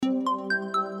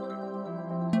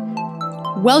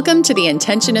Welcome to the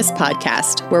Intentionist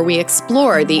Podcast, where we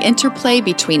explore the interplay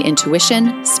between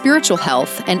intuition, spiritual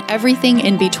health, and everything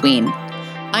in between.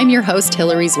 I'm your host,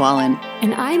 Hillary Zwallen.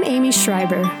 And I'm Amy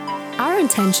Schreiber. Our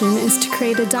intention is to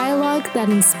create a dialogue that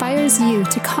inspires you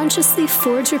to consciously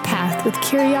forge your path with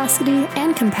curiosity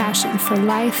and compassion for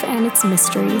life and its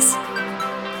mysteries.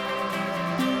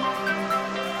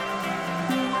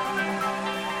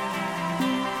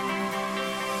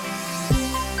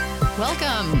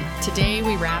 Welcome! Today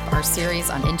we wrap our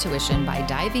series on intuition by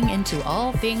diving into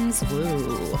all things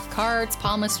woo. Cards,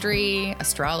 palmistry,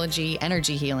 astrology,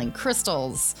 energy healing,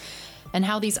 crystals, and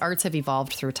how these arts have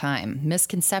evolved through time,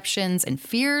 misconceptions and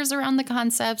fears around the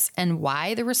concepts, and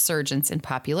why the resurgence in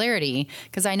popularity,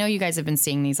 because I know you guys have been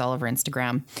seeing these all over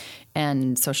Instagram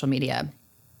and social media,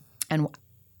 and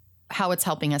how it's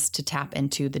helping us to tap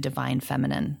into the divine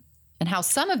feminine, and how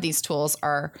some of these tools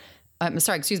are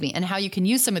and how you can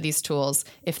use some of these tools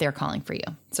if they're calling for you.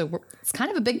 So it's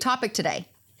kind of a big topic today.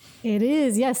 It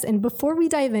is, yes. And before we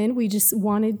dive in, we just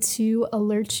wanted to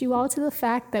alert you all to the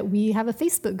fact that we have a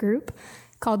Facebook group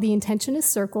called the Intentionist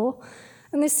Circle.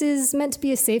 And this is meant to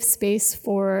be a safe space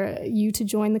for you to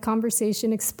join the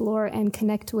conversation, explore, and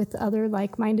connect with other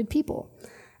like-minded people.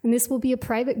 And this will be a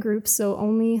private group, so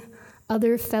only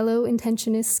other fellow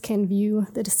intentionists can view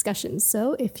the discussions.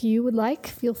 So if you would like,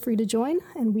 feel free to join,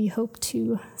 and we hope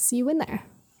to see you in there.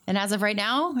 And as of right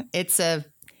now, it's a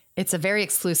very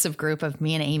exclusive group of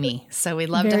me and Amy. So we'd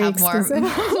love Very to have exclusive.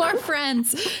 more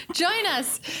friends join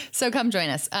us. So come join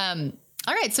us. All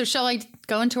right. So shall I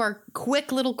go into our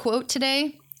quick little quote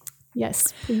today?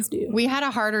 Yes, please do. We had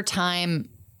a harder time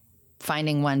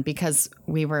finding one because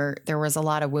there was a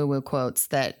lot of woo-woo quotes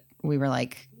that we were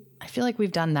like, I feel like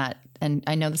we've done that. And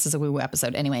I know this is a woo-woo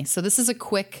episode anyway. So this is a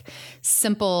quick,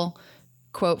 simple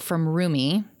quote from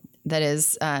Rumi that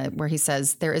is where he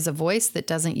says, "There is a voice that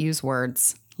doesn't use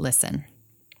words. Listen."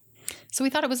 So we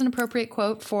thought it was an appropriate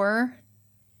quote for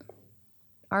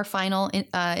our final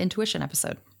intuition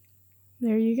episode.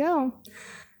 There you go.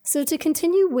 So to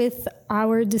continue with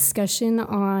our discussion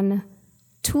on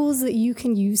tools that you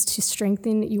can use to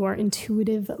strengthen your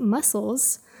intuitive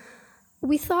muscles,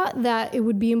 we thought that it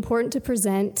would be important to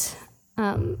present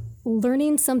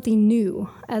learning something new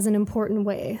as an important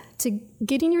way to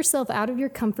getting yourself out of your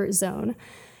comfort zone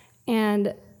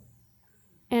and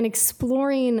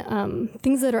exploring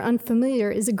things that are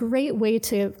unfamiliar is a great way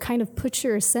to kind of put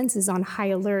your senses on high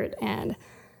alert and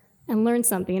learn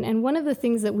something. And one of the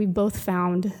things that we both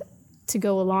found to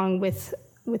go along with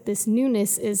this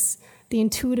newness is the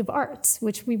intuitive arts,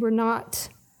 which we were not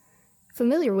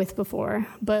familiar with before,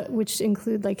 but which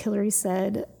include, like Hillary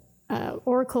said,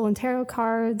 oracle and tarot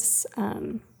cards,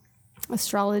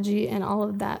 astrology, and all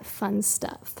of that fun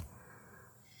stuff.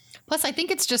 Plus, I think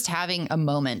it's just having a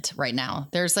moment right now.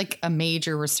 There's like a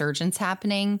major resurgence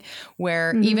happening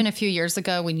where even a few years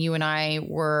ago when you and I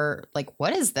were like,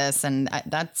 what is this? And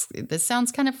this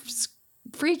sounds kind of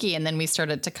freaky. And then we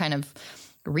started to kind of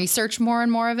research more and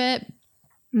more of it.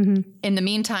 Mm-hmm. In the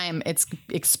meantime, it's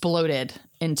exploded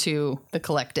into the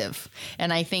collective.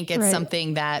 And I think it's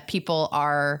something that people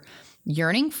are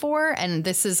yearning for. And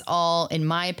this is all, in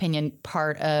my opinion,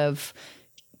 part of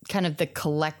kind of the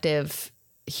collective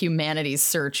humanity's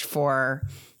search for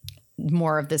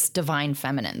more of this divine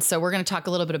feminine. So we're going to talk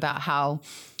a little bit about how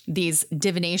these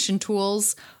divination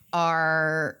tools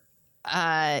are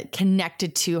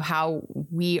connected to how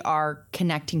we are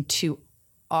connecting to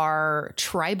our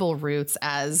tribal roots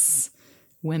as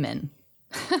women.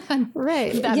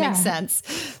 Right. If that makes sense.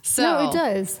 So no, it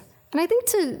does. And I think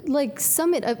to like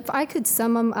sum it up, I could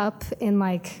sum them up in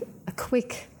like a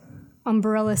quick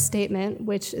umbrella statement,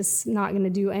 which is not going to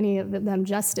do any of them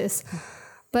justice.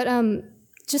 But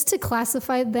just to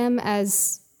classify them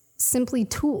as simply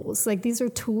tools, like these are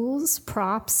tools,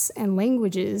 props, and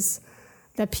languages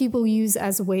that people use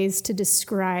as ways to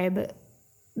describe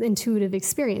intuitive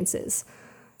experiences.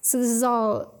 So this is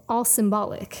all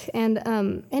symbolic. And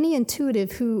any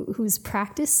intuitive who's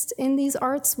practiced in these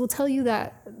arts will tell you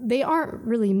that they aren't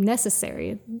really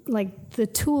necessary. Like the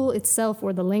tool itself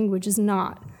or the language is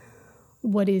not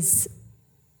what is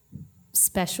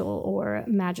special or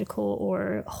magical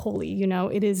or holy,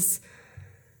 it's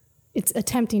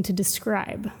attempting to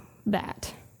describe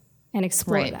that and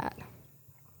explore that.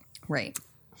 Right.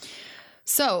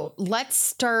 So let's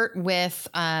start with,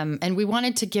 and we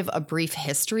wanted to give a brief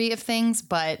history of things,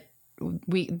 but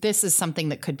this is something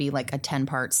that could be like a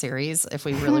 10-part series if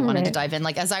we really wanted to dive in.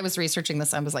 Like as I was researching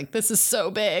this, I was like, this is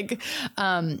so big.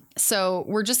 So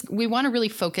we want to really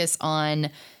focus on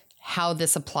how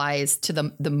this applies to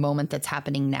the moment that's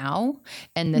happening now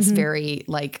and this very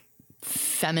like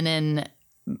feminine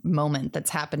moment that's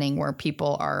happening where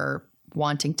people are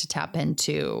wanting to tap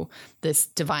into this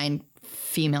divine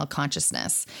female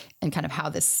consciousness and kind of how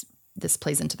this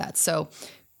plays into that. So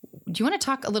do you want to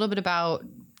talk a little bit about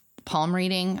palm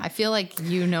reading? I feel like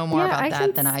you know more about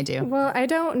that than I do. Well, I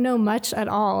don't know much at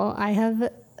all. I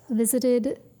have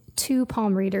visited 2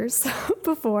 palm readers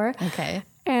before. Okay.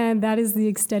 And that is the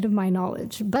extent of my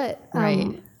knowledge. But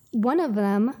one of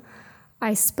them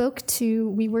I spoke to,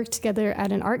 we worked together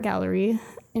at an art gallery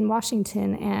in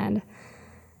Washington, and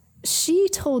she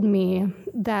told me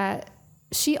that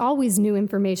she always knew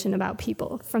information about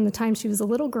people. From the time she was a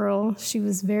little girl, she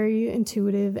was very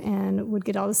intuitive and would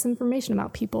get all this information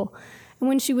about people. And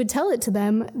when she would tell it to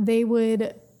them, they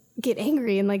would get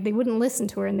angry and like they wouldn't listen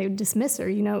to her and they would dismiss her.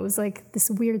 You know, it was like this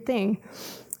weird thing.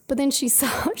 But then she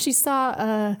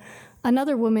saw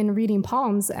another woman reading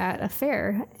palms at a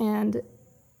fair, and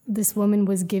this woman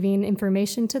was giving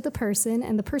information to the person,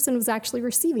 and the person was actually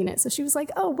receiving it. So she was like,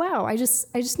 oh, wow, I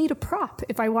just need a prop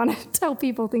if I want to tell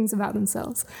people things about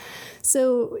themselves.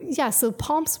 So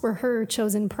palms were her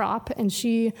chosen prop, and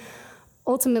she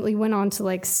ultimately went on to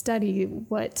like study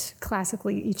what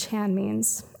classically each hand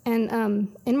means.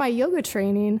 And in my yoga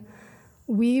training,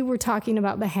 we were talking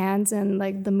about the hands and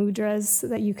like the mudras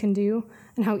that you can do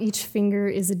and how each finger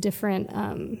is a different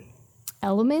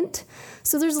element.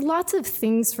 So there's lots of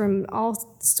things from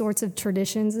all sorts of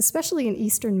traditions, especially in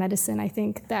Eastern medicine, I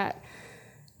think, that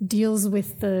deals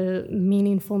with the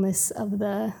meaningfulness of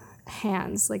the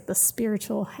hands, like the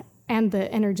spiritual and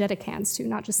the energetic hands too,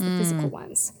 not just the physical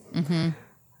ones.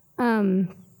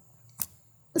 Mm-hmm.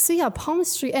 So yeah,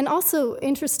 palmistry. And also,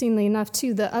 interestingly enough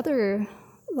too, the other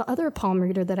palm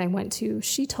reader that I went to,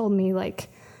 she told me like,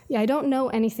 yeah, I don't know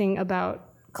anything about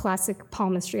classic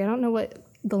palmistry. I don't know what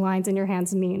the lines in your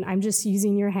hands mean. I'm just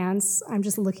using your hands. I'm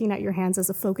just looking at your hands as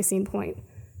a focusing point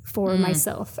for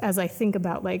myself as I think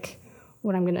about like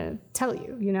what I'm going to tell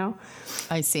you, you know?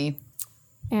 I see.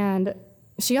 And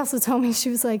she also told me, she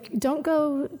was like,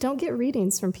 don't get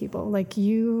readings from people. Like,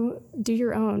 you do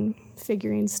your own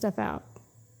figuring stuff out,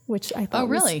 which I thought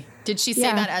really? Did she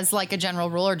say that as like a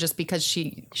general rule, or just because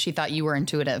she thought you were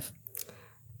intuitive?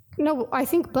 No, I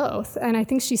think both. And I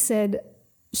think she said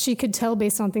she could tell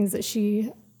based on things that she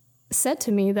said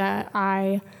to me that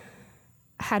I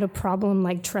had a problem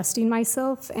like trusting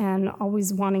myself and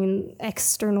always wanting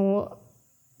external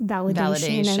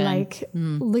validation. And like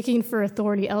looking for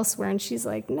authority elsewhere. And she's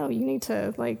like, no, you need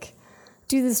to like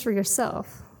do this for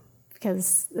yourself,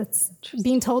 because that's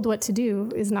being told what to do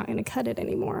is not going to cut it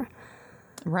anymore.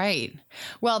 Right.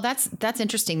 Well, that's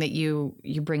interesting that you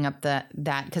bring up that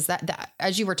because that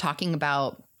as you were talking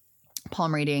about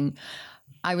palm reading,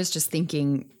 I was just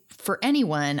thinking, for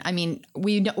anyone, I mean,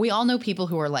 we all know people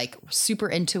who are like super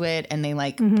into it and they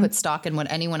like put stock in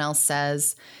what anyone else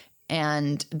says,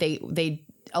 and they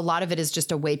a lot of it is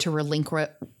just a way to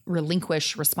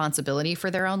relinquish responsibility for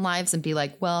their own lives and be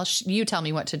like, well, you tell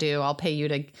me what to do. I'll pay you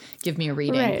to give me a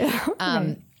reading. Right.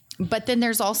 Right. But then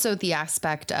there's also the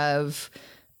aspect of,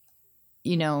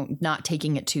 you know, not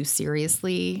taking it too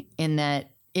seriously, in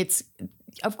that it's,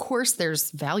 of course there's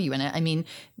value in it. I mean,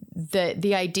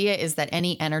 the idea is that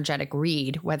any energetic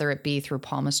read, whether it be through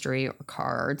palmistry or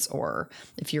cards, or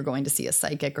if you're going to see a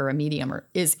psychic or a medium,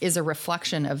 is a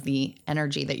reflection of the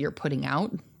energy that you're putting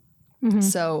out. Mm-hmm.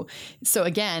 So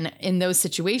again, in those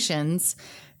situations,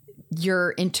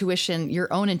 your intuition,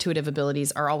 your own intuitive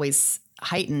abilities are always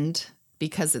heightened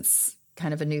because it's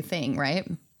kind of a new thing,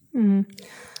 right? Mm-hmm.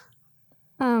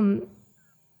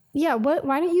 Yeah.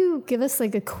 Why don't you give us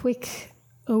like a quick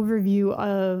overview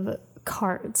of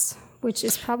cards, which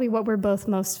is probably what we're both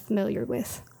most familiar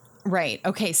with. Right.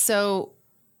 Okay. So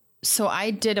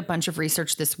I did a bunch of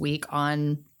research this week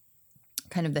on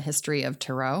kind of the history of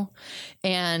tarot,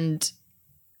 and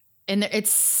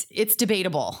it's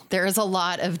debatable. There is a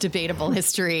lot of debatable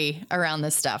history around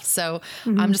this stuff. So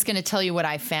I'm just going to tell you what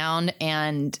I found,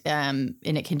 and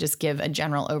it can just give a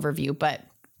general overview. But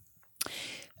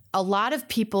a lot of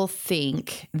people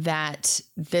think that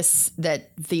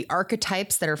the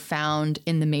archetypes that are found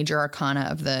in the major arcana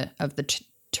of the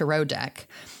tarot deck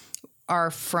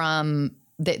are from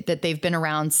that they've been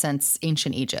around since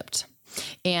ancient Egypt,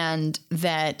 and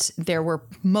that there were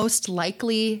most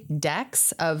likely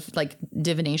decks of like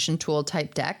divination tool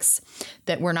type decks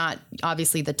that were not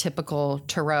obviously the typical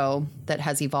tarot that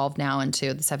has evolved now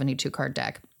into the 72 card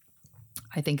deck,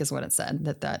 I think is what it said,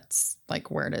 that's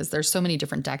like where it is. There's so many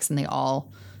different decks, and they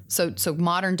all, so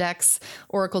modern decks,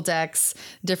 oracle decks,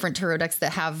 different tarot decks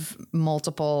that have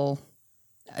multiple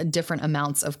different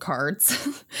amounts of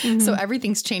cards. So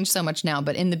everything's changed so much now.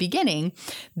 But in the beginning,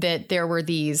 that there were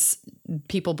these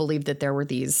people believed that there were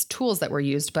these tools that were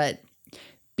used, but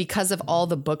because of all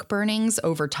the book burnings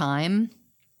over time,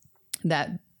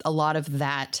 that a lot of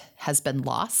that has been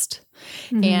lost.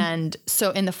 And so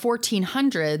in the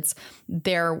 1400s,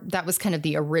 that was kind of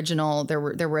the original. There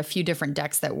were a few different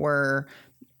decks that were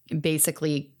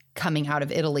basically coming out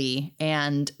of Italy,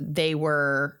 and they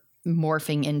were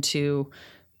morphing into,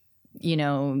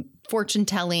 fortune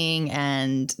telling,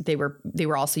 and they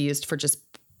were also used for just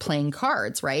playing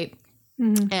cards, right?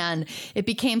 And it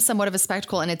became somewhat of a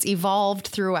spectacle, and it's evolved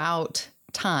throughout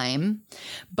time.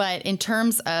 But in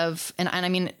terms of, and I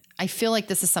mean, I feel like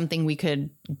this is something we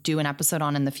could do an episode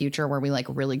on in the future where we like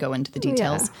really go into the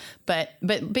details. Yeah. But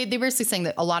they were basically saying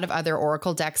that a lot of other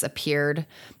oracle decks appeared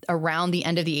around the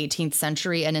end of the 18th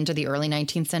century and into the early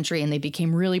 19th century, and they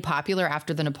became really popular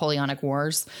after the Napoleonic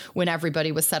Wars, when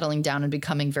everybody was settling down and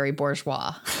becoming very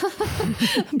bourgeois,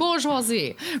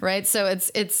 bourgeoisie, right? So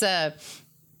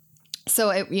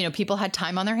people had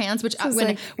time on their hands, which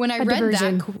when I read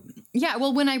diversion. that. Yeah.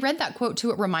 Well, when I read that quote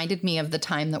too, it reminded me of the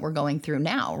time that we're going through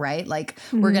now, right? Like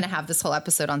we're going to have this whole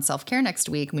episode on self-care next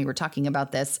week. And we were talking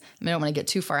about this. I don't want to get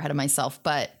too far ahead of myself,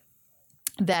 but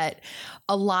that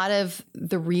a lot of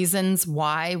the reasons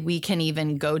why we can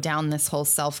even go down this whole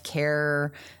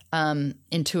self-care,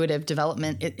 intuitive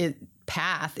development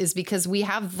path is because we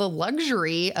have the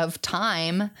luxury of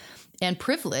time and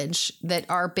privilege that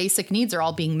our basic needs are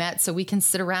all being met. So we can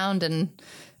sit around and,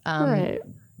 right.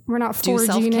 We're not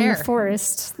foraging in the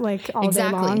forest like all day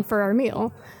long for our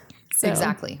meal. So.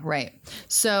 Exactly. Right.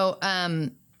 So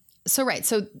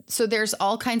there's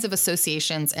all kinds of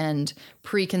associations and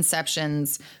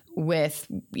preconceptions with,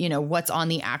 what's on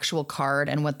the actual card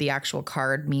and what the actual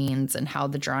card means and how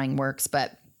the drawing works.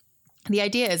 But the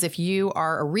idea is if you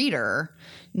are a reader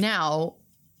now,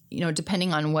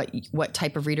 depending on what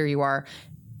type of reader you are,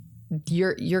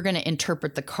 you're going to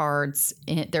interpret the cards.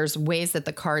 There's ways that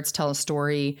the cards tell a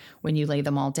story when you lay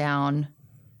them all down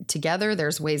together.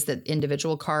 There's ways that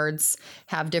individual cards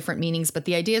have different meanings, but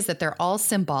the idea is that they're all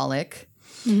symbolic,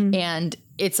 and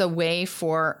it's a way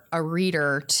for a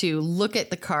reader to look at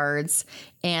the cards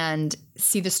and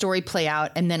see the story play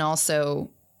out. And then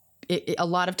also a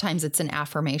lot of times it's an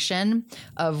affirmation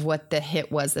of what the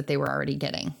hit was that they were already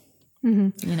getting,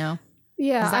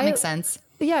 Yeah. Does that make sense?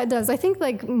 Yeah, it does. I think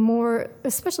like more,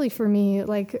 especially for me,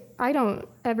 like I don't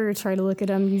ever try to look at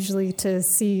them usually to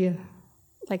see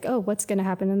like, oh, what's going to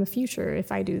happen in the future?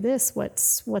 If I do this,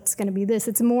 what's going to be this?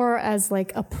 It's more as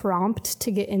like a prompt to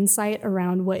get insight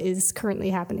around what is currently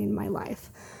happening in my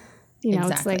life.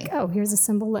 It's like, oh, here's a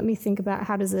symbol. Let me think about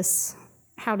how does this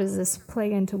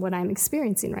play into what I'm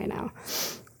experiencing right now?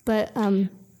 But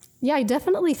I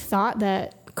definitely thought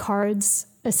that cards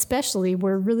especially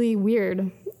were really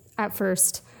weird at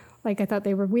first. Like I thought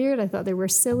they were weird. I thought they were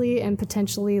silly and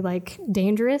potentially like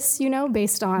dangerous,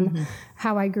 based on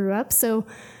how I grew up. So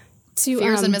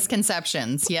fears and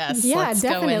misconceptions. Yes. Yeah, let's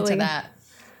definitely. go into that.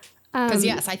 Because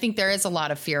yes, I think there is a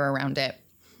lot of fear around it,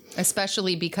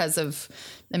 especially because of,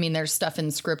 there's stuff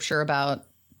in scripture about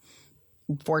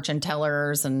fortune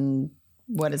tellers and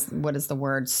what is the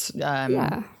words?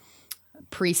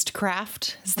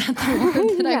 Priestcraft. Is that the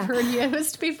word that I've heard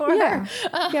used before? Yeah.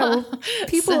 Well,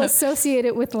 people associate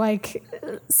it with like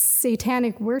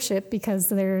satanic worship because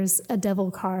there's a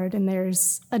devil card and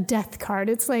there's a death card.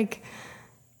 It's like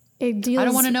it deals. I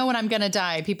don't want to know when I'm going to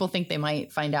die. People think they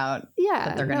might find out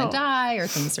that they're going to die or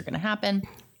things are going to happen.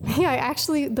 Yeah,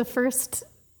 actually, the first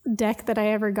deck that I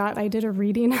ever got, I did a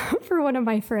reading for one of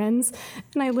my friends,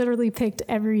 and I literally picked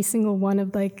every single one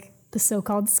of like the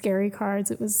so-called scary cards.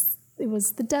 It was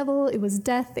the devil, it was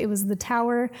death, it was the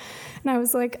tower. And I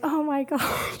was like, oh my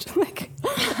gosh, like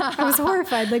I was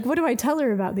horrified. Like, what do I tell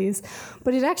her about these?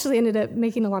 But it actually ended up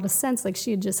making a lot of sense. Like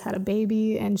she had just had a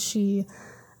baby and she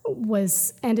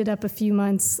ended up a few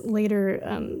months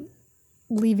later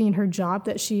leaving her job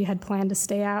that she had planned to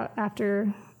stay out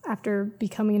after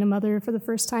becoming a mother for the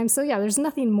first time. So yeah, there's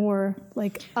nothing more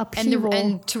like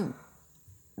upheaval.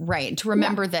 To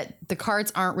remember that the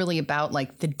cards aren't really about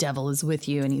like the devil is with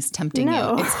you and he's tempting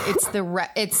you.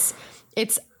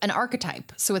 It's an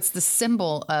archetype. So it's the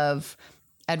symbol of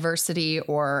adversity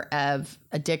or of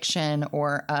addiction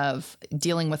or of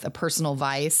dealing with a personal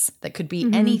vice that could be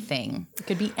anything. It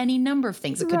could be any number of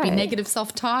things. It could be negative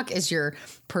self-talk as your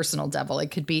personal devil.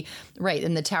 It could be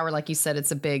in the tower, like you said,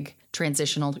 it's a big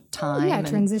transitional time. Yeah,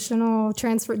 transitional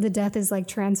transfer. The death is like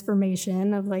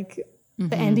transformation of like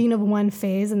the ending of one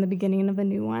phase and the beginning of a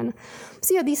new one.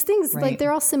 So yeah, these things, like,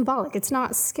 they're all symbolic. It's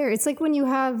not scary. It's like when you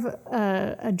have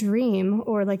a dream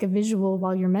or like a visual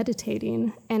while you're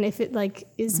meditating, and if it like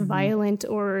is violent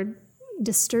or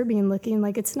disturbing looking,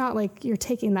 like, it's not like you're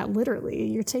taking that literally.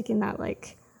 You're taking that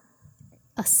like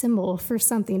a symbol for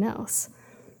something else.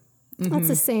 That's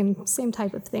the same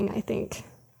type of thing, I think.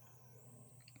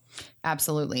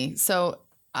 Absolutely. So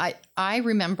I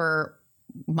remember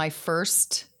my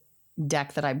first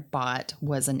deck that I bought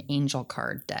was an angel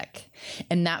card deck.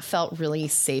 And that felt really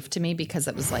safe to me because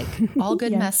it was like all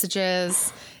good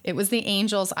messages. It was the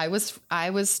angels. I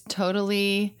was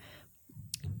totally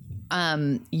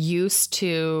used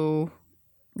to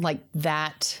like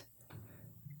that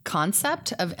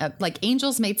concept of like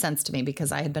angels made sense to me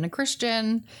because I had been a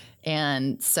Christian.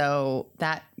 And so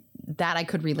that I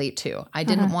could relate to. I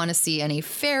didn't want to see any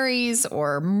fairies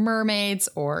or mermaids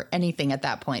or anything at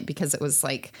that point because it was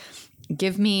like,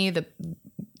 give me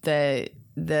the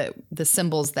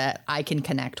symbols that I can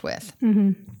connect with.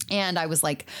 And I was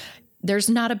like, there's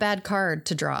not a bad card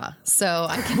to draw. So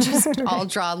I can just, I'll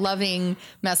draw loving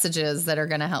messages that are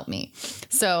going to help me.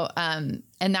 So, and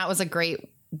that was a great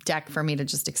deck for me to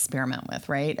just experiment with,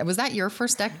 right? Was that your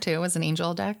first deck too, as an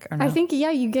angel deck or no? I think,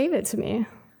 yeah, you gave it to me.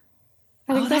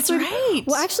 I think that's right.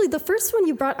 Well, actually, the first one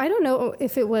you brought, I don't know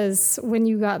if it was when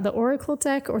you got the Oracle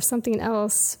deck or something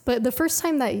else, but the first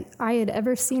time that I had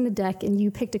ever seen a deck and you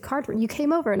picked a card, you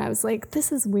came over and I was like,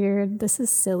 this is weird. This is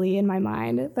silly in my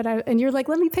mind. And you're like,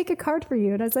 let me pick a card for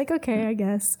you. And I was like, okay, I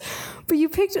guess. But you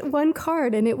picked one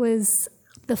card and it was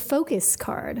the focus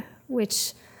card,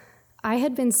 which I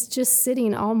had been just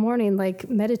sitting all morning, like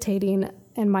meditating,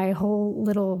 and my whole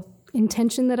little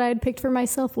intention that I had picked for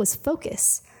myself was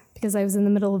focus. Because I was in the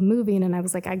middle of moving and I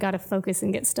was like, I got to focus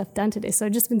and get stuff done today. So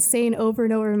I've just been saying over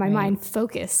and over in my mind,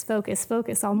 focus, focus,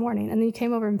 focus all morning. And then you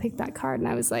came over and picked that card and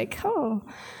I was like, oh,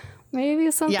 maybe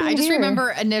something. Yeah, I just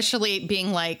remember initially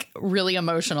being like really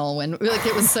emotional when like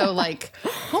it was so like,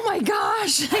 oh my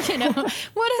gosh, you know,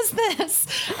 what is this?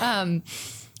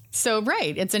 So,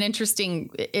 right. It's an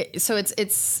interesting, so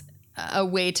it's a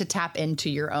way to tap into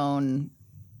your own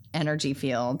energy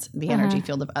field, the energy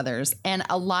field of others. And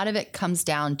a lot of it comes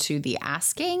down to the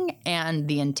asking and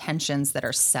the intentions that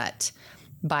are set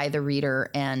by the reader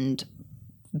and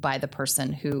by the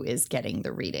person who is getting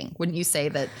the reading. Wouldn't you say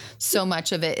that so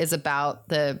much of it is about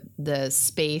the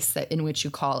space that in which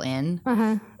you call in?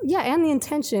 Yeah, and the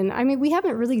intention. I mean, we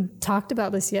haven't really talked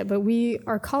about this yet, but we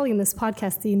are calling this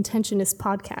podcast the Intentionist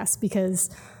Podcast because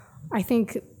I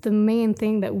think the main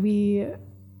thing that we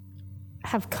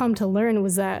have come to learn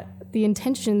was that the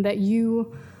intention that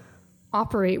you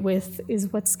operate with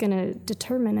is what's going to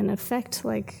determine and affect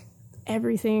like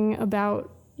everything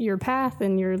about your path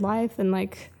and your life, and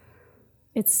like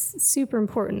it's super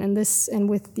important. And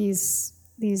with these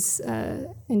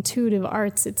intuitive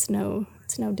arts, it's no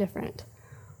different.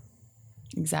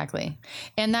 Exactly.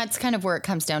 And that's kind of where it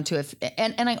comes down to.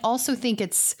 And I also think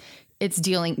it's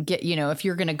dealing, if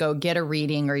you're going to go get a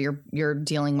reading or you're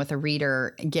dealing with a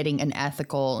reader, getting an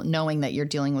ethical, knowing that you're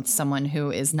dealing with someone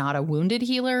who is not a wounded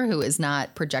healer, who is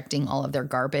not projecting all of their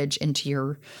garbage into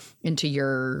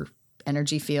your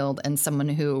energy field, and someone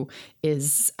who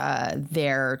is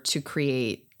there to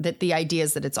create that. The idea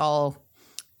is that it's all,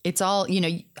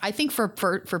 I think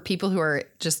for people who are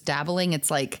just dabbling,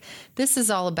 it's like, this is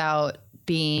all about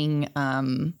being,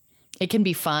 it can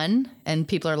be fun, and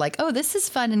people are like, oh, this is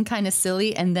fun and kind of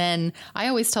silly. And then I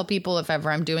always tell people, if ever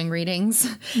I'm doing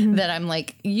readings, that I'm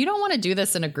like, you don't want to do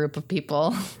this in a group of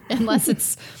people unless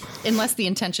the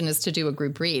intention is to do a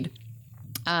group read.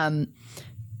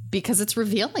 Because it's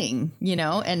revealing,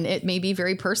 and it may be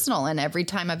very personal. And every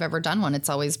time I've ever done one, it's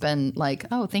always been like,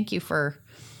 oh, thank you for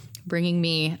bringing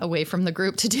me away from the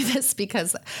group to do this,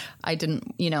 because I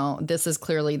didn't, this is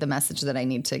clearly the message that I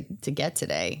need to get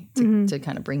today to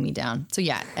kind of bring me down. So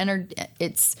yeah,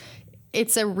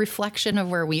 it's a reflection of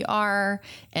where we are,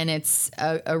 and it's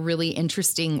a really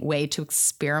interesting way to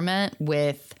experiment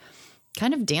with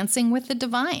kind of dancing with the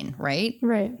divine, right?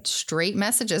 Right. Straight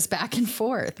messages back and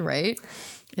forth, right?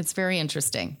 It's very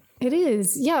interesting. It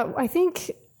is. Yeah. I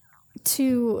think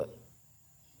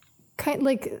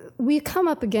we come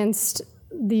up against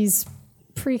these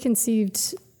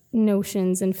preconceived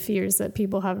notions and fears that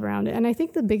people have around it. And I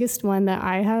think the biggest one that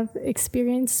I have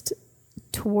experienced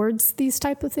towards these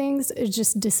type of things is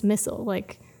just dismissal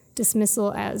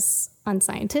as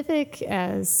unscientific,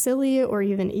 as silly, or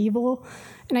even evil.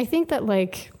 And I think that,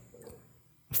 like,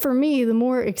 for me, the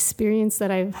more experience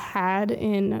that I've had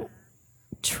in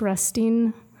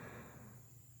trusting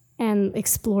and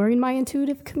exploring my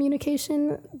intuitive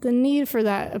communication, the need for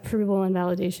that approval and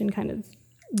validation kind of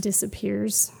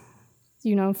disappears,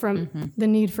 from the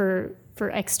need for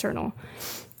external.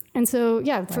 And so,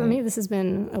 yeah, for me, this has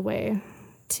been a way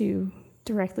to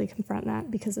directly confront that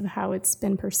because of how it's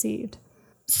been perceived.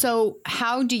 So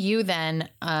how do you then,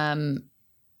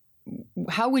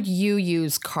 how would you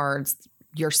use cards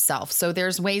yourself? So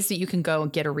there's ways that you can go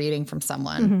and get a reading from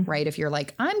someone, right? If you're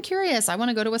like, I'm curious, I want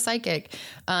to go to a psychic,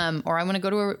 or I want to go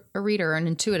to a reader, an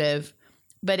intuitive.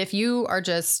 But if you are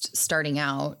just starting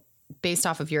out based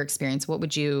off of your experience,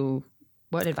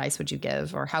 what advice would you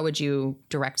give, or how would you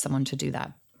direct someone to do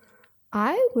that?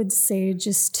 I would say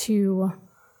just to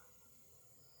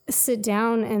sit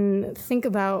down and think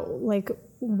about like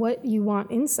what you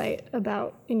want insight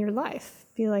about in your life.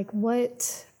 Be like,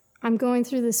 I'm going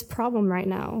through this problem right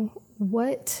now.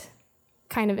 What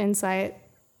kind of insight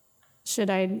do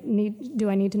I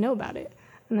need to know about it?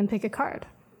 And then pick a card.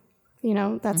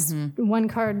 That's one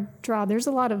card draw. There's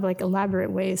a lot of like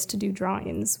elaborate ways to do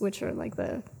drawings, which are like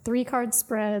the 3-card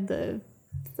spread, the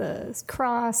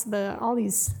cross, all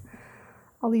these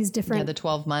different. Yeah, the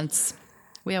 12 months.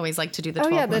 We always like to do the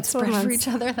 12-month spread for each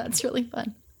other. That's really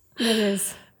fun. It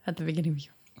is. At the beginning of the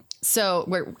year. So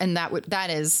that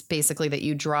is basically that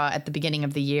you draw at the beginning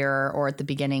of the year or at the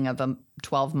beginning of a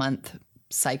 12-month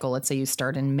cycle. Let's say you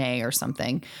start in May or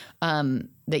something,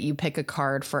 that you pick a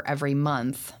card for every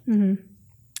month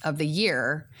of the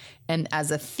year and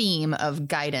as a theme of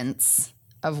guidance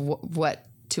of what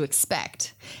to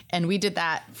expect. And we did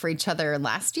that for each other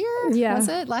last year. Yeah. Was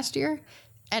it last year?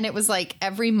 And it was like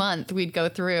every month we'd go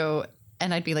through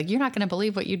and I'd be like, you're not going to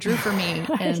believe what you drew for me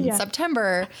in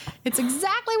September. It's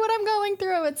exactly what I'm going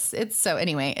through. It's so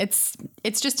anyway, it's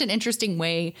just an interesting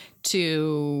way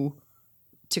to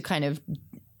kind of,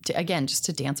 again, just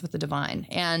to dance with the divine.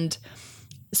 And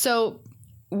so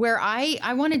where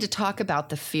I wanted to talk about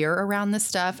the fear around this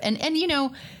stuff and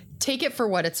take it for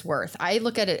what it's worth. I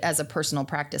look at it as a personal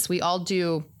practice. We all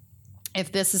do.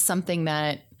 If this is something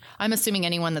that I'm assuming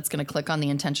anyone that's going to click on the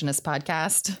Intentionist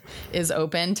podcast is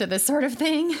open to this sort of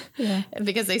thing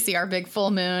because they see our big full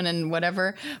moon and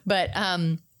whatever. But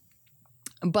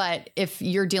if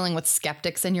you're dealing with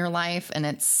skeptics in your life and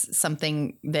it's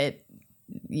something that,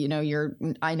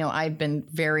 I know I've been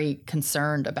very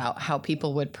concerned about how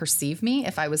people would perceive me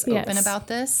if I was open about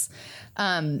this.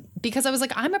 Because I was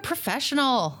like, I'm a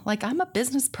professional, like I'm a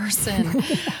business person,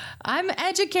 I'm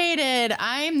educated,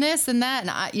 I'm this and that.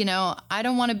 And I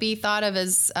don't want to be thought of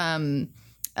as an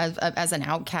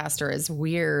outcast or as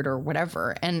weird or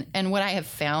whatever. And what I have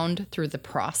found through the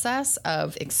process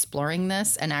of exploring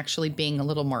this and actually being a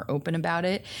little more open about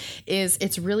it is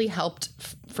it's really helped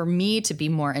for me to be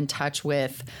more in touch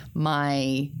with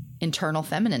my internal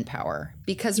feminine power,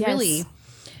 because really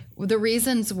the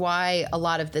reasons why a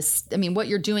lot of this, what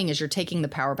you're doing is you're taking the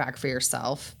power back for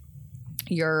yourself.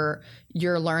 You're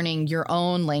learning your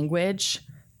own language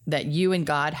that you and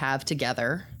God have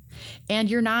together. And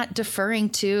you're not deferring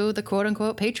to the quote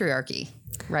unquote patriarchy,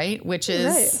 right? Which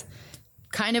is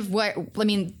kind of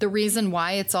the reason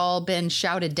why it's all been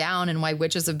shouted down and why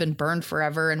witches have been burned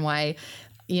forever and why,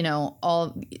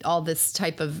 all this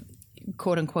type of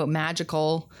quote unquote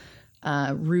magical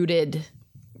rooted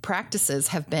practices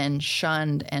have been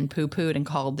shunned and poo-pooed and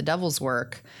called the devil's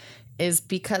work is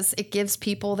because it gives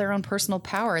people their own personal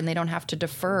power and they don't have to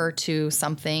defer to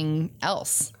something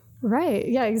else. Right.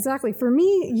 Yeah, exactly. For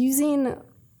me, using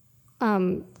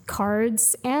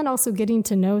cards and also getting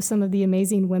to know some of the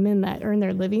amazing women that earn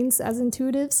their livings as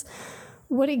intuitives,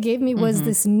 what it gave me was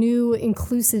this new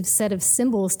inclusive set of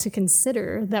symbols to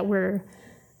consider that were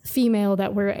female,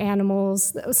 that were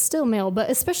animals, that was still male, but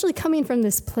especially coming from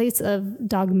this place of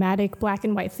dogmatic black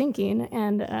and white thinking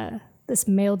and this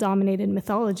male-dominated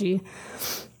mythology.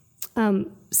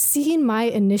 Seeing my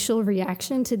initial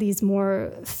reaction to these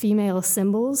more female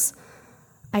symbols,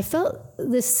 I felt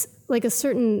this like a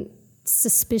certain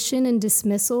suspicion and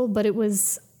dismissal, but it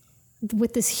was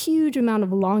with this huge amount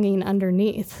of longing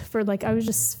underneath for I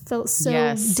just felt so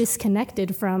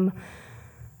disconnected from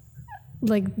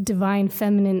divine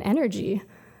feminine energy,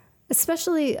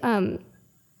 especially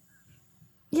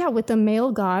with a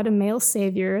male God, a male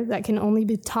savior that can only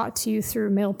be taught to you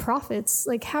through male prophets.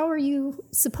 How are you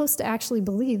supposed to actually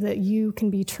believe that you can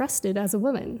be trusted as a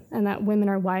woman and that women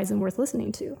are wise and worth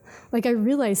listening to? I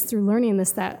realized through learning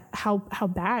this that how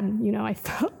bad, I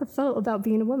felt about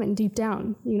being a woman deep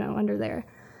down, under there.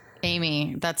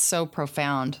 Amy, that's so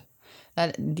profound.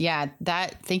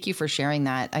 Thank you for sharing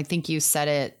that. I think you said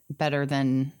it better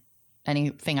than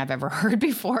anything I've ever heard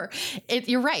before.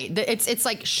 You're right. It's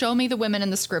like, show me the women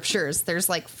in the scriptures. There's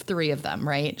like 3 of them,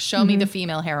 right? Show me the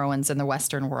female heroines in the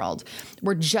Western world.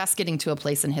 We're just getting to a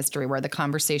place in history where the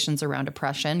conversations around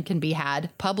oppression can be had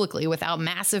publicly without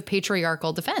massive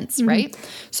patriarchal defense, right?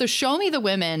 So show me the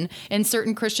women in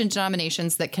certain Christian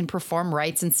denominations that can perform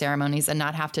rites and ceremonies and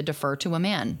not have to defer to a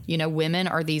man. You know, women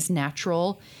are these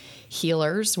natural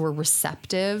healers. We're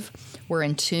receptive. We're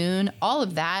in tune. All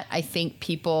of that, I think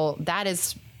people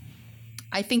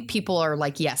are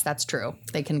like, yes, that's true.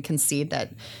 They can concede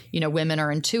that, you know, women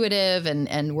are intuitive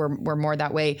and we're more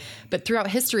that way. But throughout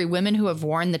history, women who have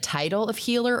worn the title of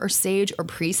healer or sage or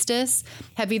priestess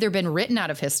have either been written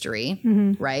out of history,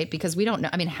 right? Because we don't know.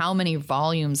 I mean, how many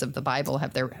volumes of the Bible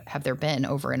have there been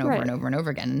over and over and over and over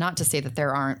again? Not to say that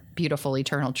there aren't beautiful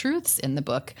eternal truths in the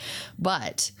book,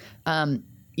 but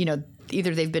you know,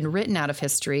 either they've been written out of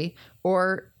history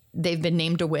or they've been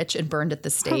named a witch and burned at the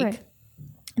stake.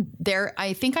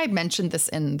 I think I mentioned this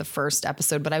in the first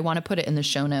episode, but I want to put it in the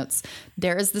show notes.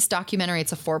 There is this documentary.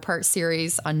 It's a 4-part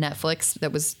series on Netflix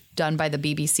that was done by the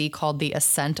BBC called The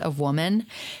Ascent of Woman.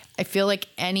 I feel like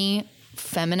any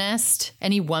feminist,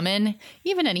 any woman,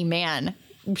 even any man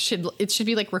should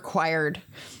be like required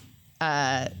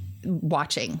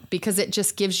watching, because it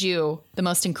just gives you the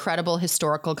most incredible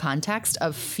historical context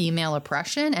of female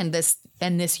oppression and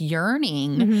this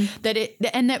yearning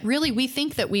that really we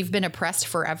think that we've been oppressed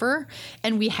forever,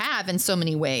 and we have in so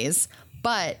many ways.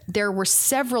 But there were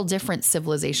several different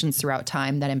civilizations throughout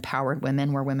time that empowered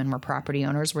women, where women were property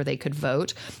owners, where they could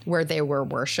vote, where they were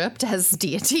worshipped as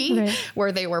deity,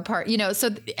 where they were part, you know,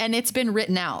 so, and it's been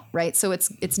written out, right? So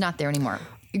it's not there anymore.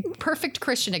 Perfect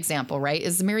Christian example, right,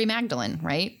 is Mary Magdalene,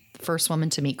 right? First woman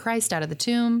to meet Christ out of the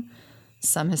tomb.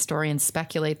 Some historians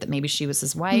speculate that maybe she was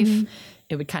his wife.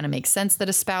 It would kind of make sense that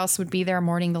a spouse would be there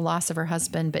mourning the loss of her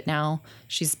husband, but now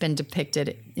she's been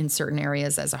depicted in certain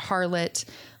areas as a harlot,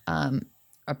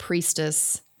 a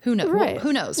priestess. Who knows? Well,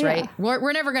 who knows, right?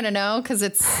 We're never going to know, because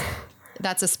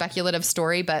that's a speculative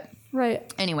story. But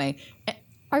anyway,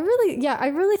 I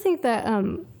really think that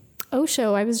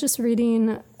Osho. I was just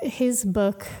reading his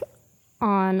book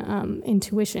on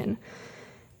intuition,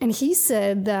 and he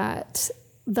said that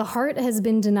the heart has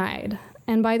been denied.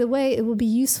 And by the way, it will be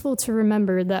useful to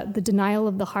remember that the denial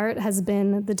of the heart has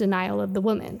been the denial of the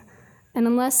woman. And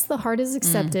unless the heart is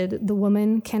accepted, the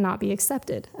woman cannot be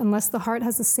accepted. Unless the heart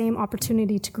has the same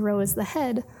opportunity to grow as the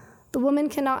head, the woman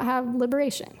cannot have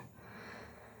liberation.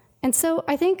 And so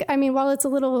I think, I mean, while it's a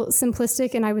little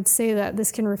simplistic, and I would say that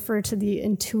this can refer to the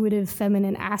intuitive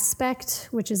feminine aspect,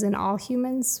 which is in all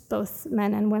humans, both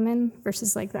men and women,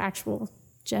 versus like the actual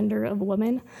gender of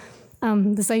woman.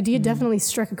 This idea definitely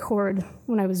struck a chord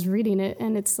when I was reading it,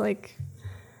 and it's like,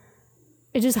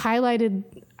 it just highlighted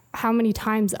how many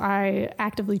times I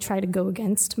actively try to go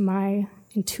against my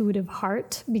intuitive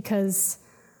heart, because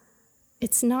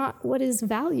it's not what is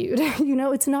valued. You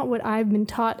know, it's not what I've been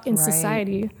taught in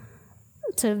society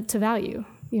to value.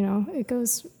 You know, it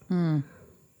goes, it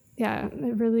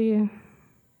really,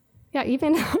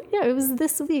 even, it was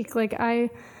this week. Like,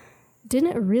 I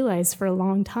didn't realize for a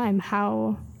long time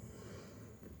how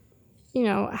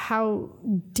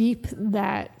deep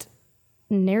that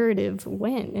narrative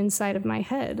went inside of my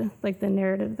head. Like the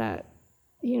narrative that,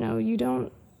 you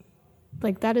don't,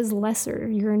 like, that is lesser.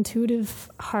 Your intuitive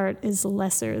heart is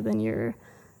lesser than your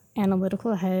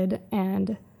analytical head,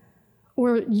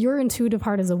 or your intuitive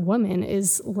heart as a woman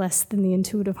is less than the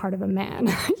intuitive heart of a man,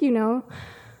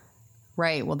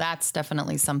 Right. Well, that's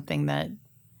definitely something that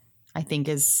I think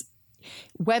is,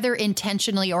 whether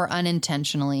intentionally or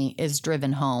unintentionally, is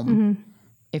driven home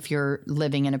if you're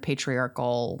living in a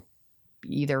patriarchal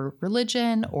either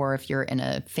religion, or if you're in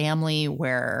a family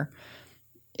where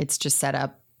it's just set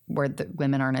up where the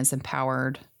women aren't as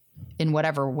empowered in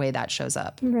whatever way that shows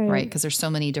up, right? Because there's so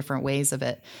many different ways of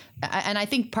it. And I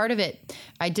think part of it,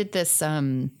 I did this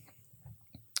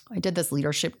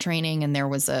leadership training, and there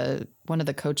was one of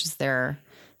the coaches there.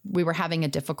 We were having a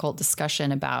difficult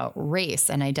discussion about race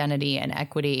and identity and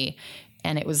equity.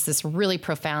 And it was this really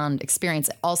profound experience,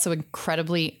 also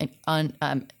incredibly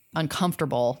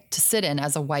uncomfortable to sit in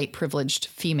as a white privileged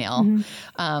female,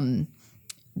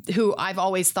 who I've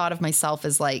always thought of myself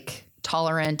as like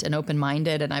tolerant and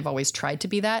open-minded. And I've always tried to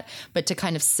be that, but to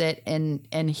kind of sit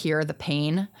and hear the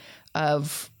pain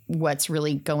of what's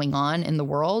really going on in the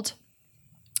world.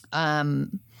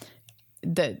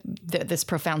 This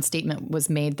profound statement was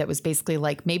made that was basically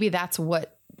like, maybe that's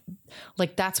what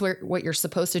you're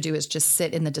supposed to do, is just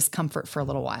sit in the discomfort for a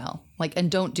little while, like,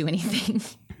 and don't do anything,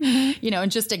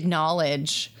 and just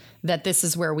acknowledge that this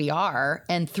is where we are.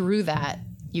 And through that,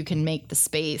 you can make the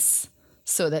space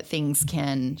so that things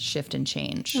can shift and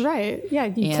change. Right. Yeah.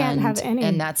 You can't have any.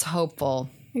 And that's hopeful.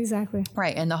 Exactly.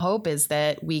 Right. And the hope is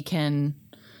that we can,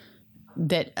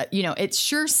 it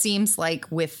sure seems like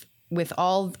with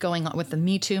all going on with the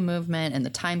Me Too movement and the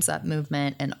Time's Up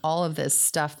movement and all of this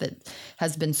stuff that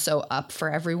has been so up for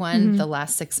everyone the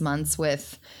last 6 months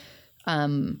with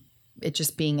it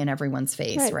just being in everyone's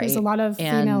face, right? There's a lot of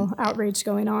female outrage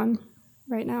going on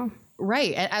right now.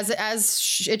 Right. As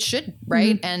it should.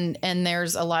 Right. And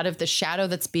there's a lot of the shadow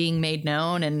that's being made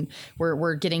known, and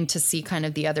we're getting to see kind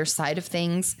of the other side of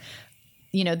things.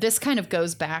 This kind of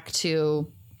goes back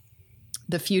to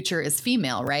the future is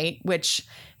female, right? Which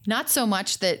not so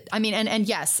much that, I mean, and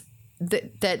yes,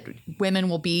 that women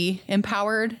will be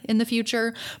empowered in the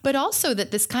future, but also that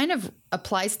this kind of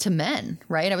applies to men,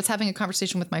 right? I was having a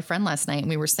conversation with my friend last night, and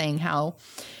we were saying how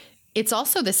it's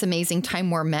also this amazing time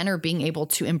where men are being able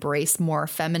to embrace more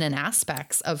feminine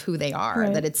aspects of who they are,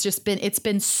 right. That it's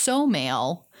been so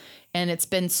male, and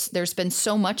there's been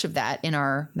so much of that in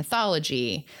our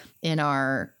mythology, in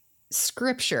our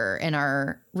scripture, in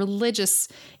our religious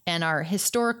and our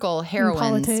historical heroines,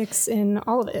 in politics, in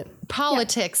all of it.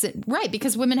 Politics, yeah. Right.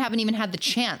 Because women haven't even had the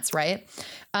chance. Right.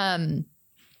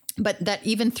 But that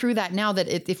even through that now, that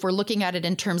if we're looking at it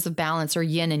in terms of balance or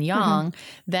yin and yang,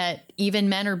 that even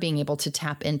men are being able to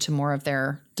tap into more of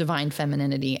their divine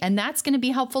femininity. And that's going to be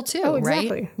helpful too, exactly.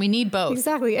 Right? We need both.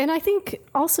 Exactly. And I think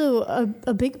also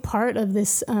a big part of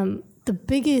this, the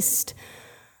biggest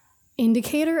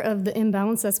indicator of the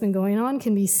imbalance that's been going on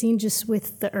can be seen just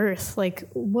with the earth. Like,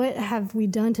 what have we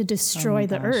done to destroy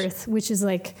the earth, which is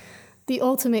like the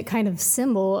ultimate kind of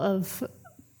symbol of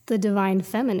the divine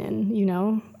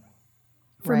feminine,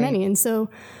 for many. And so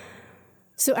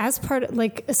as part of,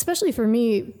 like, especially for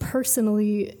me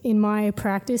personally in my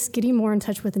practice, getting more in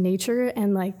touch with nature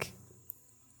and like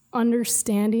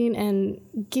understanding and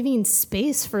giving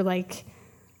space for like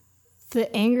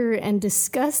the anger and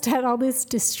disgust at all this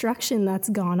destruction that's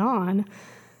gone on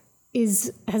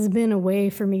has been a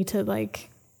way for me to like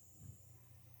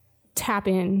tap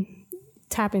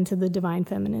into the divine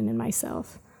feminine in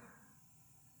myself.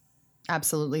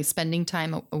 Absolutely. Spending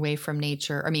time away from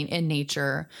nature, in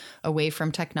nature, away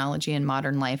from technology and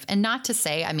modern life. And not to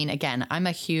say, again, I'm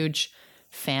a huge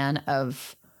fan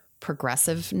of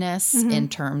progressiveness in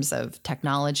terms of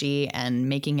technology and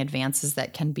making advances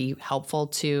that can be helpful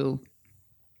to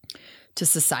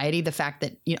society. The fact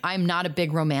that I'm not a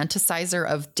big romanticizer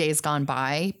of days gone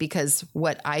by, because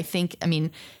what I think,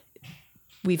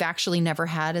 we've actually never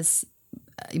had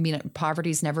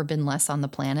poverty's never been less on the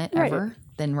planet ever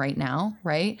than right now.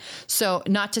 Right. So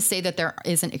not to say that there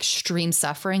isn't extreme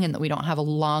suffering and that we don't have a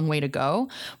long way to go,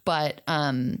 but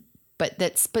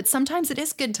sometimes it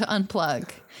is good to unplug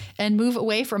and move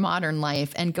away from modern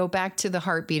life and go back to the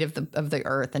heartbeat of the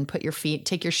earth and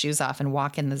take your shoes off and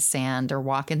walk in the sand or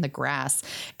walk in the grass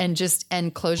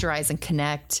and close your eyes and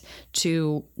connect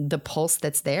to the pulse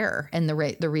that's there and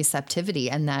the receptivity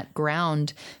and that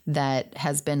ground that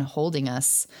has been holding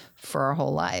us for our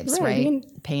whole lives, right?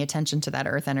 Paying attention to that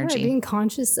earth energy. Right, being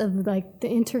conscious of like the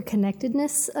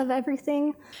interconnectedness of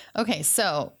everything. Okay,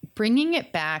 so bringing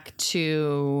it back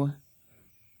to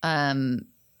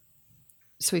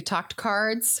so we've talked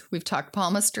cards, we've talked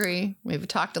palmistry, we've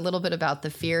talked a little bit about the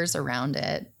fears around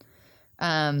it.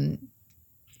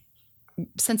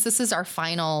 Since this is our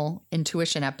final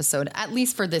intuition episode, at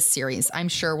least for this series, I'm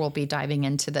sure we'll be diving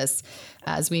into this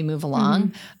as we move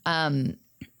along.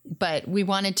 But we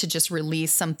wanted to just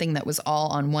release something that was all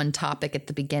on one topic at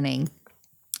the beginning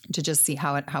to just see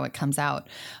how it comes out.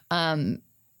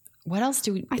 What else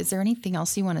is there anything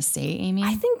else you want to say, Amy?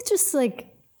 I think just like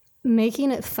making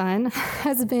it fun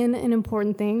has been an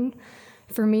important thing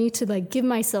for me, to like give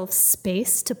myself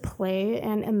space to play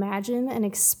and imagine and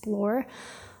explore.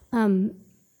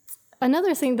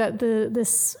 Another thing that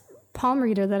this palm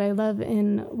reader that I love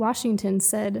in Washington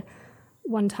said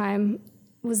one time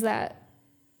was that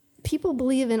people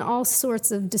believe in all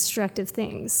sorts of destructive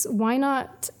things. Why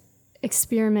not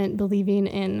experiment believing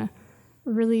in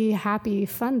really happy,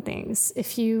 fun things?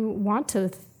 If you want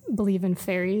to believe in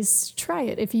fairies, try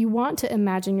it. If you want to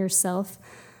imagine yourself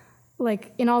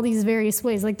like in all these various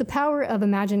ways, like the power of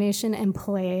imagination and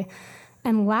play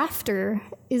and laughter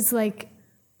is like,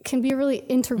 can be a really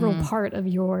integral part of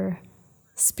your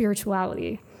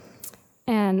spirituality.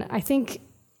 And I think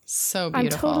so beautiful.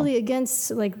 I'm totally against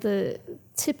like the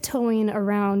tiptoeing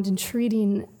around and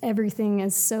treating everything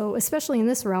as so, especially in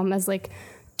this realm, as like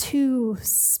too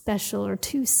special or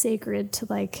too sacred to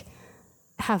like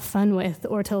have fun with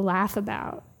or to laugh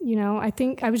about. I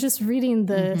think I was just reading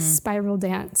the Spiral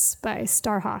Dance by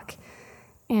Starhawk,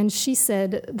 and she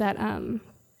said that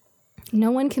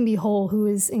no one can be whole who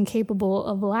is incapable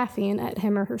of laughing at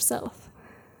him or herself.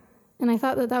 And I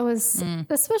thought that was,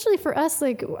 especially for us,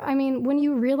 like, I mean, when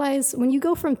you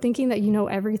go from thinking that you know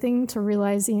everything to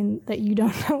realizing that you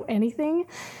don't know anything,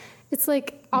 it's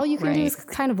like all you can do is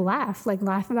kind of laugh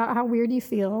about how weird you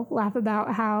feel, laugh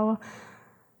about how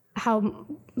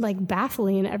like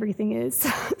baffling everything is.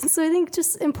 So I think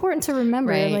just important to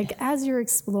remember, like, as you're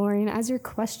exploring, as you're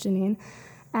questioning,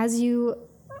 as you,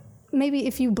 maybe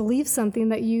if you believe something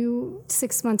that you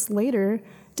 6 months later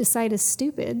decide is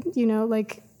stupid, you know,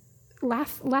 like,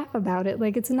 laugh about it.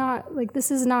 Like, it's not, like,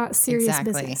 this is not serious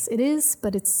business. It is,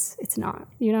 but it's not,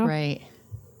 you know?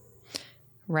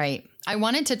 Right. I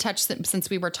wanted to touch, since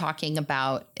we were talking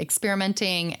about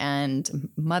experimenting and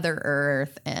Mother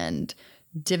Earth and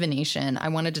divination, I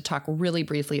wanted to talk really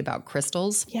briefly about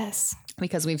crystals. Yes.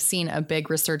 Because we've seen a big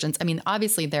resurgence. I mean,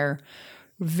 obviously they're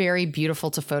very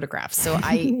beautiful to photograph. So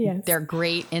they're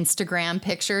great Instagram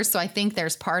pictures. So I think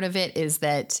there's part of it is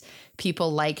that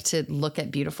people like to look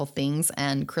at beautiful things,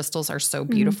 and crystals are so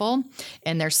beautiful.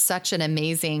 And there's such an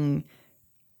amazing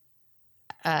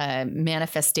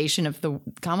manifestation of the,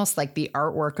 almost like the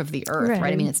artwork of the earth,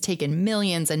 right? I mean, it's taken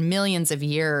millions and millions of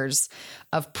years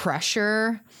of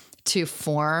pressure to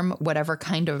form whatever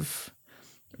kind of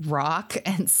rock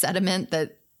and sediment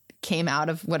that came out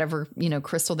of whatever, you know,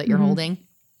 crystal that you're holding.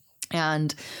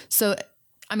 And so,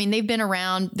 I mean, they've been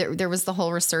around. There was the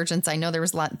whole resurgence. I know there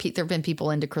have been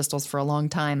people into crystals for a long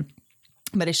time,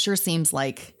 but it sure seems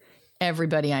like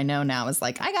everybody I know now is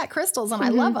like, I got crystals and I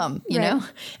love them, you know?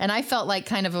 And I felt like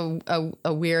kind of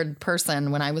a weird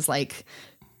person when I was like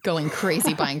going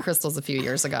crazy buying crystals a few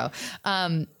years ago.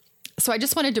 So I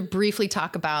just wanted to briefly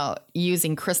talk about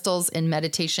using crystals in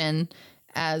meditation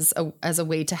as a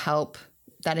way to help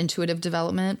that intuitive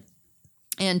development,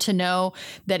 and to know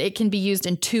that it can be used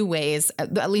in two ways,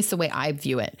 at least the way I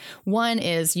view it. One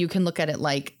is you can look at it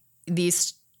like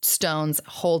these stones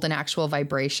hold an actual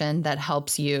vibration that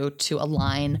helps you to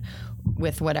align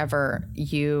with whatever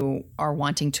you are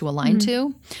wanting to align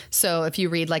to. So if you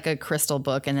read like a crystal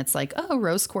book and it's like, oh,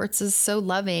 rose quartz is so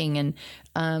loving,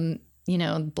 and, you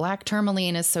know, black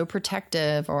tourmaline is so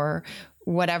protective, or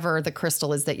whatever the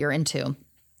crystal is that you're into.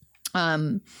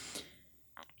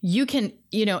 You can,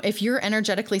 you know, if you're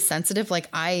energetically sensitive, like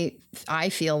I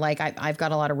feel like I've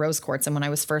got a lot of rose quartz. And when I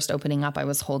was first opening up, I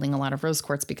was holding a lot of rose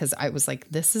quartz because I was like,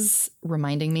 this is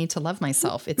reminding me to love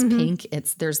myself. It's pink.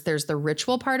 There's the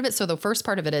ritual part of it. So the first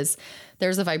part of it is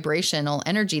there's a vibrational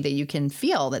energy that you can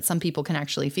feel, that some people can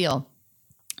actually feel,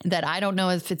 that I don't know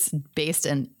if it's based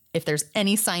in, if there's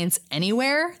any science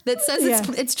anywhere that says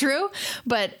it's true,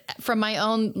 but from my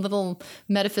own little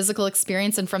metaphysical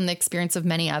experience and from the experience of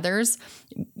many others,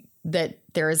 that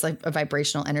there is like a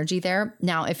vibrational energy there.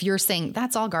 Now, if you're saying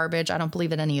that's all garbage, I don't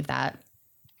believe in any of that,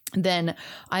 then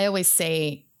I always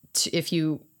say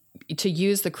to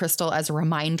use the crystal as a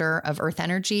reminder of earth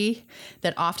energy,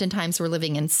 that oftentimes we're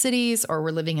living in cities, or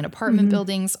we're living in apartment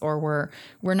buildings, or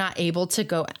we're not able to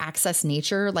go access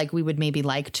nature like we would maybe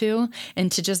like to,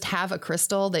 and to just have a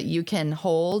crystal that you can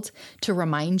hold to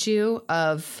remind you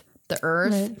of the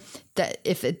earth, that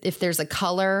if there's a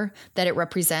color that it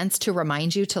represents, to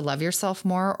remind you to love yourself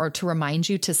more, or to remind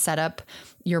you to set up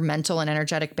your mental and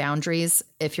energetic boundaries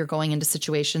if you're going into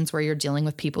situations where you're dealing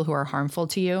with people who are harmful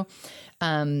to you.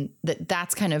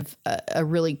 That's kind of a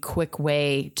really quick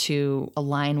way to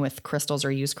align with crystals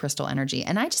or use crystal energy.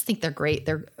 And I just think they're great.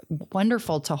 They're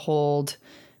wonderful to hold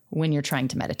when you're trying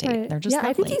to meditate. They're just lovely.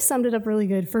 I think you summed it up really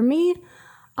good. For me,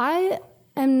 I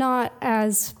am not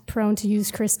as prone to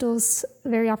use crystals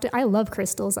very often. I love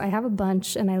crystals. I have a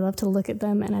bunch, and I love to look at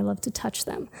them, and I love to touch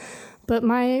them. But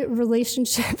my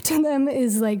relationship to them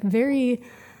is like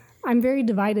I'm very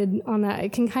divided on that.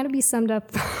 It can kind of be summed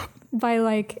up by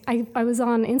like, I was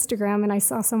on Instagram and I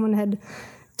saw someone had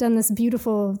done this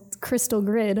beautiful crystal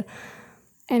grid,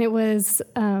 and it was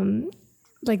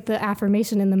like the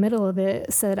affirmation in the middle of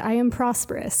it said, I am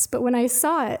prosperous. But when I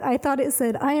saw it, I thought it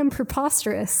said, I am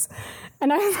preposterous.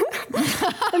 And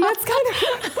and that's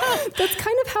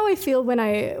kind of how I feel when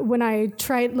I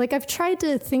try, like I've tried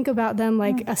to think about them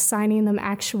like assigning them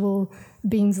actual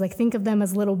beings, like think of them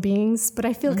as little beings, but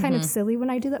I feel kind of silly when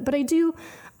I do that. But I do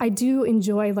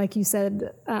enjoy, like you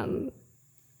said,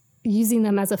 using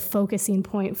them as a focusing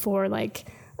point for like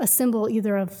a symbol,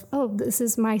 either of, oh, this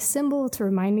is my symbol to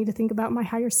remind me to think about my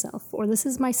higher self, or this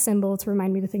is my symbol to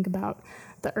remind me to think about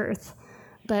the earth.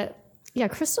 But Yeah,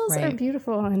 crystals are Right.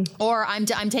 beautiful. And Or I'm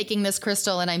taking this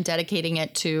crystal and I'm dedicating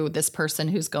it to this person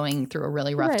who's going through a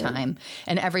really rough Right. time.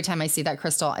 And every time I see that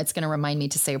crystal, it's going to remind me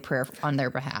to say a prayer on their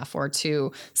behalf or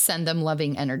to send them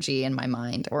loving energy in my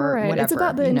mind or right. whatever. It's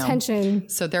about the you know. intention.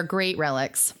 So they're great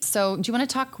relics. So do you want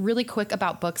to talk really quick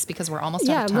about books because we're almost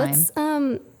Yeah, out of time?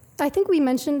 let's. I think we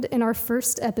mentioned in our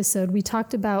first episode, we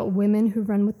talked about Women Who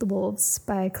Run with the Wolves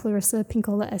by Clarissa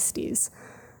Pinkola Estes.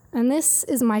 And this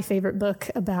is my favorite book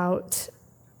about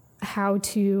how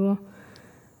to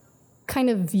kind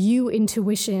of view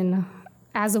intuition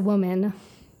as a woman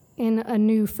in a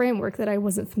new framework that I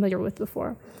wasn't familiar with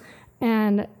before.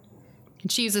 And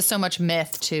And she uses so much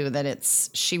myth too that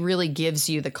she really gives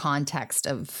you the context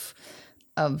of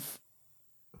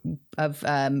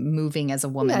moving as a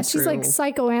woman. yeah, she's through like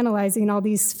psychoanalyzing all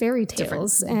these fairy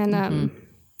tales. And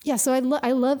yeah, so I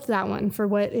loved that one for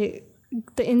the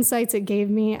insights it gave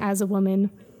me as a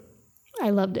woman. I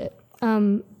loved it.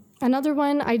 Another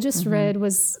one I just read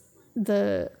was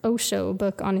the Osho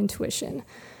book on intuition.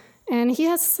 And he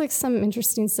has like some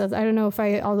interesting stuff. I don't know if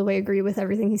I all the way agree with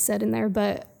everything he said in there,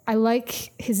 but I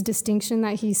like his distinction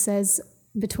that he says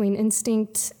between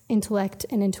instinct, intellect,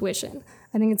 and intuition.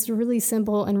 I think it's a really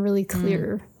simple and really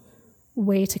clear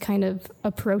way to kind of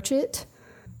approach it.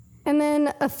 And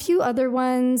then a few other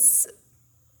ones,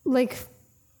 like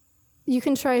you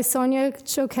can try Sonia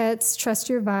Choquette's Trust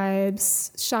Your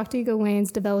Vibes, Shakti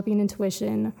Gawain's Developing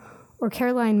Intuition, or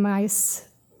Caroline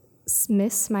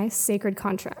Smith's Sacred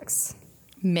Contracts.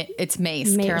 It's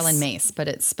Mace, Mace. Carolyn Mace, but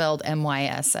it's spelled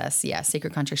MYSS. Yeah,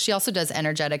 Sacred Contracts. She also does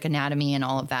energetic anatomy and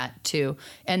all of that too.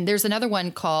 And there's another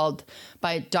one called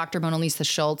by Dr. Mona Lisa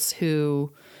Schultz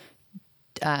who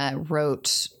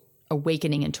wrote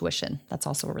Awakening Intuition. That's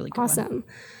also a really good one. Awesome.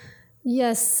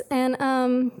 Yes, and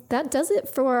that does it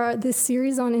for this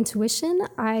series on intuition.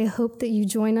 I hope that you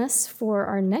join us for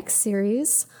our next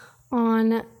series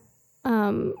on,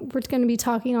 we're going to be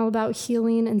talking all about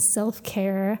healing and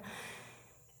self-care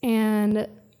and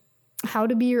how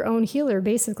to be your own healer,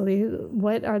 basically.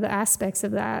 What are the aspects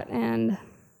of that? And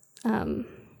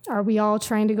are we all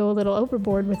trying to go a little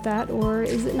overboard with that, or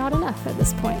is it not enough at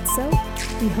this point? So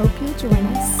we hope you'll join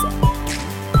us.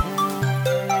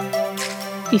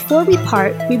 Before we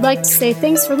part, we'd like to say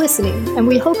thanks for listening, and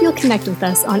we hope you'll connect with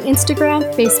us on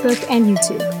Instagram, Facebook, and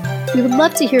YouTube. We would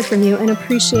love to hear from you and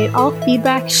appreciate all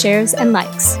feedback, shares, and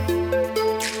likes.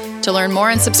 To learn more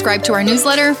and subscribe to our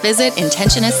newsletter, visit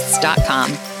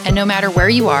intentionists.com. And no matter where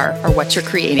you are or what you're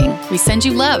creating, we send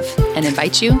you love and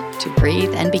invite you to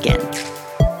breathe and begin.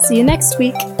 See you next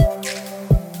week.